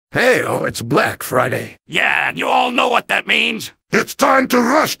Hey, oh, it's Black Friday. Yeah, and you all know what that means. It's time to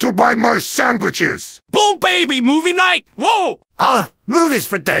rush to buy my sandwiches. Boom, baby, movie night! Whoa! Movies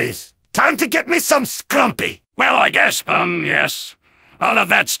for days. Time to get me some scrumpy. Well, I guess, yes. All of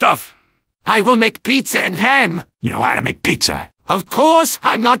that stuff. I will make pizza and ham. You know how to make pizza. Of course,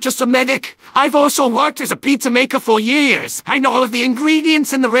 I'm not just a medic. I've also worked as a pizza maker for years. I know all of the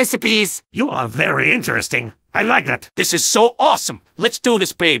ingredients and the recipes. You are very interesting. I like that. This is so awesome. Let's do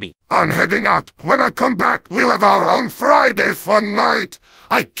this, baby. I'm heading out. When I come back, we'll have our own Friday fun night.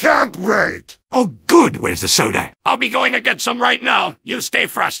 I can't wait. Oh, good. Where's the soda? I'll be going to get some right now. You stay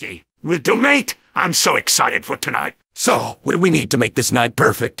frosty. Will do, mate. I'm so excited for tonight. So, what do we need to make this night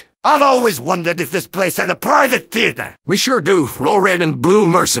perfect? I've always wondered if this place had a private theater. We sure do. Roll red and blue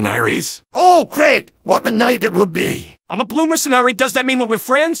Mercenaries. Oh, great. What a night it will be. I'm a blue mercenary. Does that mean we're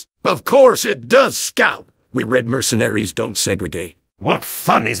friends? Of course it does, Scout. We red mercenaries don't segregate. What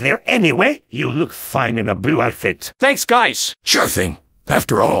fun is there anyway? You look fine in a blue outfit. Thanks, guys. Sure thing.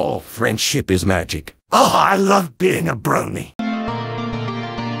 After all, friendship is magic. Oh, I love being a brony.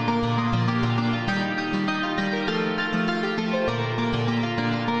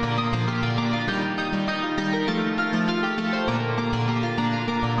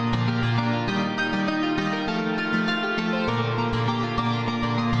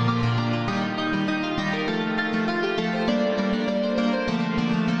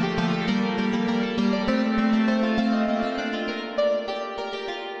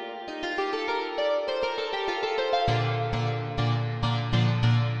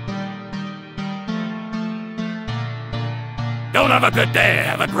 Don't have a good day.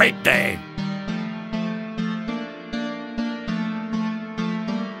 Have a great day.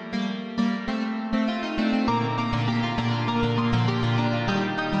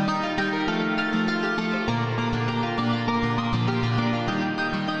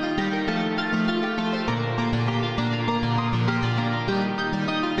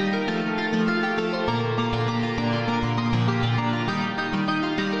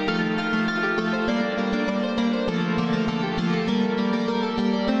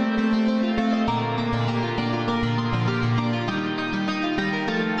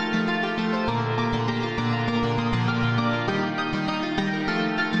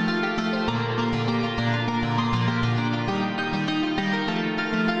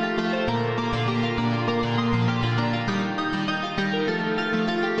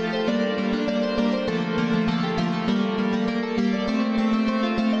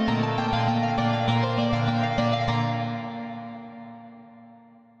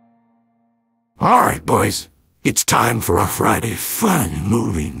 All right, boys. It's time for a Friday fun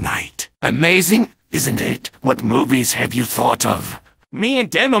movie night. Amazing, isn't it? What movies have you thought of? Me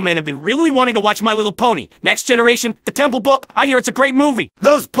and Newman have been really wanting to watch My Little Pony. Next Generation, The Temple Book. I hear it's a great movie.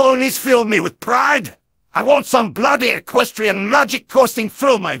 Those ponies fill me with pride. I want some bloody equestrian magic coursing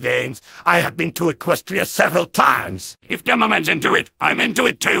through my veins. I have been to Equestria several times. If Newman's into it, I'm into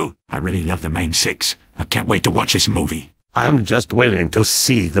it too. I really love the main six. I can't wait to watch this movie. I'm just waiting to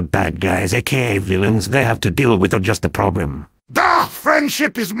see the bad guys, aka villains, they have to deal with just a problem.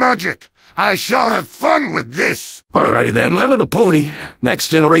 Friendship is magic. I shall have fun with this. Alrighty then, My Little Pony. Next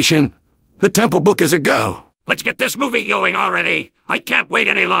Generation. The Temple Book is a go. Let's get this movie going already. I can't wait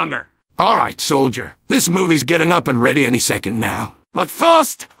any longer. Alright, soldier. This movie's getting up and ready any second now. But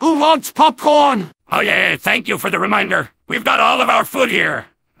first, who wants popcorn? Oh yeah, thank you for the reminder. We've got all of our food here.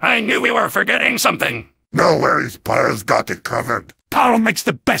 I knew we were forgetting something. No worries, Pyro's got it covered. Pyro makes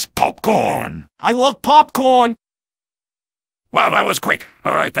the best popcorn. I love popcorn. Well, that was quick.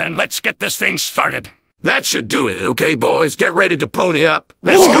 All right, then, let's get this thing started. That should do it, okay, boys? Get ready to pony up.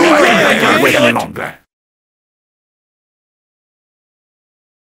 Let's go. I can't wait any longer.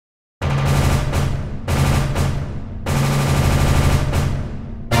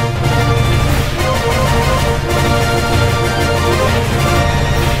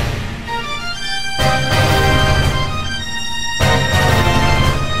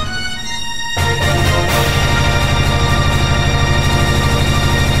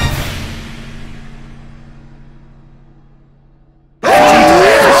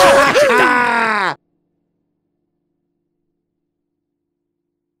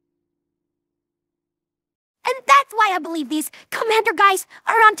 I believe these Commander guys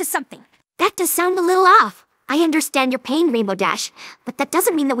are onto something. That does sound a little off. I understand your pain, Rainbow Dash, but that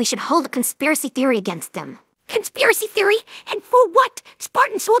doesn't mean that we should hold a conspiracy theory against them. Conspiracy theory? And for what?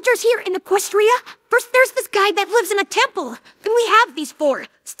 Spartan soldiers here in Equestria? First there's this guy that lives in a temple. Then we have these four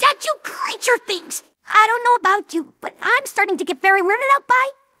statue creature things. I don't know about you, but I'm starting to get very weirded out by,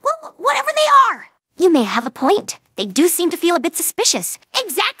 well, whatever they are. You may have a point. They do seem to feel a bit suspicious.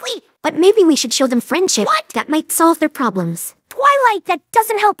 Exactly! But maybe we should show them friendship. What? That might solve their problems. Twilight, that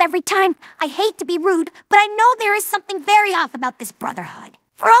doesn't help every time. I hate to be rude, but I know there is something very off about this brotherhood.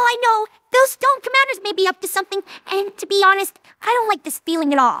 For all I know, those Stone Commanders may be up to something, and to be honest, I don't like this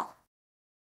feeling at all.